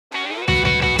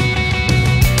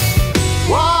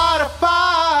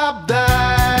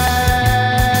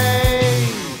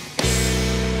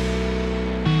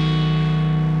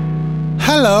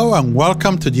Hello and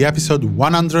welcome to the episode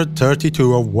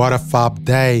 132 of What a Fab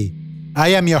Day. I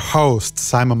am your host,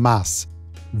 Simon Mas.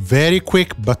 Very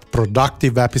quick but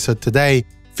productive episode today,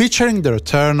 featuring the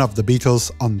return of the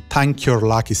Beatles on Thank Your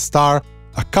Lucky Star,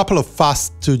 a couple of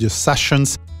fast studio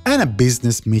sessions, and a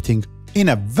business meeting in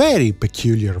a very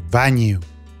peculiar venue.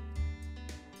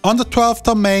 On the 12th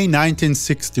of May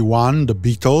 1961, the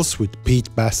Beatles, with Pete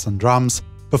Best on drums,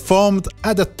 performed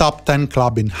at the Top 10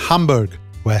 Club in Hamburg,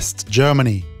 West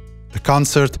Germany. The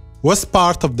concert was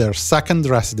part of their second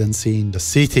residency in the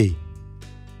city.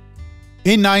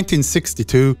 In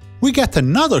 1962, we get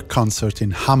another concert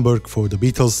in Hamburg for the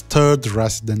Beatles' third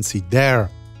residency there.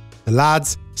 The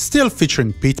lads, still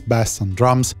featuring Pete Best on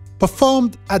drums,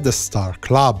 performed at the Star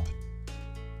Club.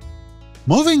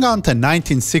 Moving on to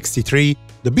 1963,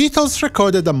 the Beatles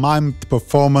recorded a mimed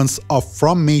performance of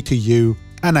From Me to You,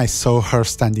 and I Saw Her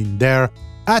Standing There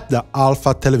at the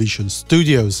Alpha Television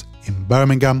Studios in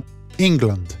Birmingham,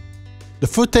 England. The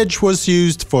footage was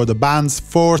used for the band's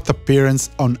fourth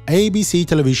appearance on ABC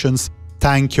Television's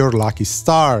Thank Your Lucky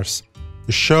Stars.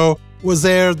 The show was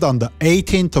aired on the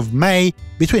 18th of May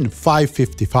between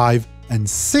 5:55 and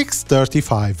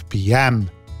 6:35 p.m.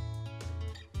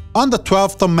 On the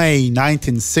 12th of May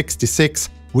 1966,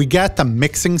 we get a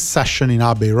mixing session in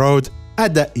Abbey Road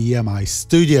at the EMI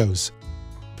Studios.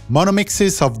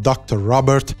 Monomixes of Dr.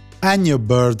 Robert, And Your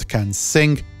Bird Can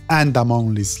Sing, and I'm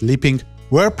Only Sleeping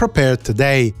were prepared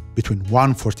today between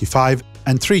 1:45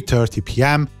 and 3:30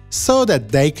 p.m. so that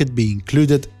they could be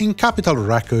included in Capitol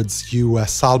Records'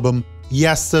 US album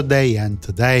Yesterday and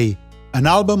Today, an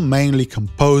album mainly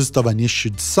composed of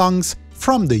unissued songs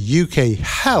from the UK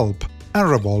Help and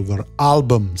Revolver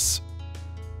albums.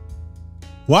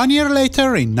 1 year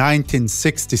later, in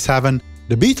 1967,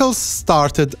 the Beatles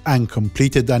started and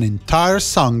completed an entire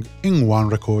song in one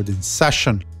recording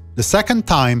session, the second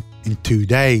time in 2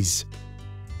 days.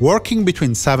 Working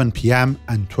between 7 p.m.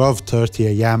 and 12:30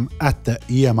 a.m. at the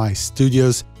EMI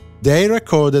Studios, they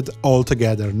recorded All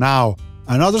Together Now,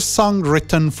 another song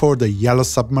written for the Yellow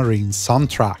Submarine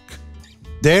soundtrack.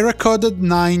 They recorded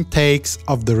 9 takes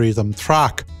of the rhythm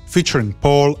track, featuring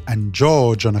Paul and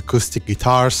George on acoustic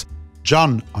guitars,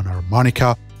 John on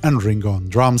harmonica, and Ringo on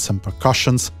drums and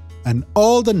percussions, and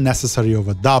all the necessary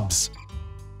overdubs.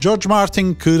 George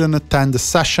Martin couldn't attend the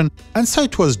session, and so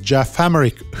it was Geoff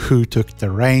Emerick who took the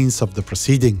reins of the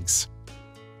proceedings.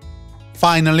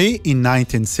 Finally, in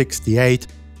 1968,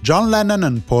 John Lennon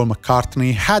and Paul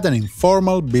McCartney had an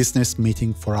informal business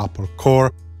meeting for Apple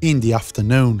Corps in the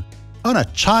afternoon, on a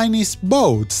Chinese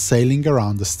boat sailing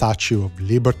around the Statue of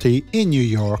Liberty in New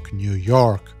York, New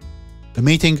York. The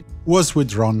meeting was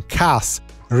with Ron Cass,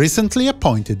 recently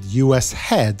appointed US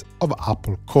head of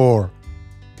Apple Corps.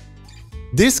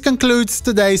 This concludes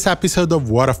today's episode of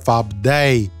What a Fab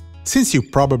Day. Since you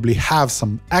probably have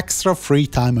some extra free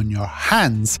time on your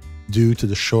hands due to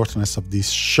the shortness of this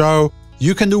show,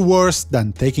 you can do worse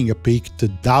than taking a peek to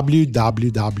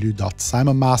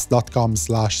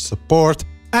www.simonmas.com/support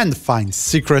and find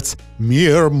secrets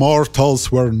mere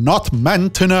mortals were not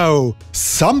meant to know.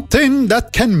 Something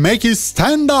that can make you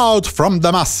stand out from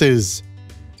the masses.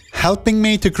 Helping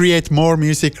me to create more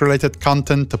music-related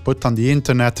content to put on the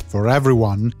internet for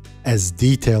everyone, as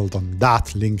detailed on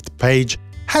that linked page,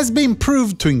 has been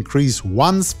proved to increase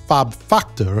one's fab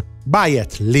factor by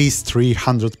at least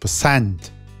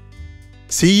 300%.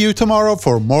 See you tomorrow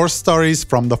for more stories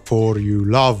from the four you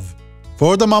love.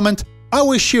 For the moment, I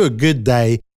wish you a good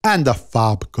day and a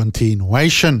fab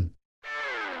continuation.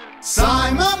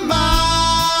 Simon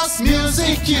Mas,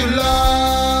 music you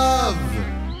love.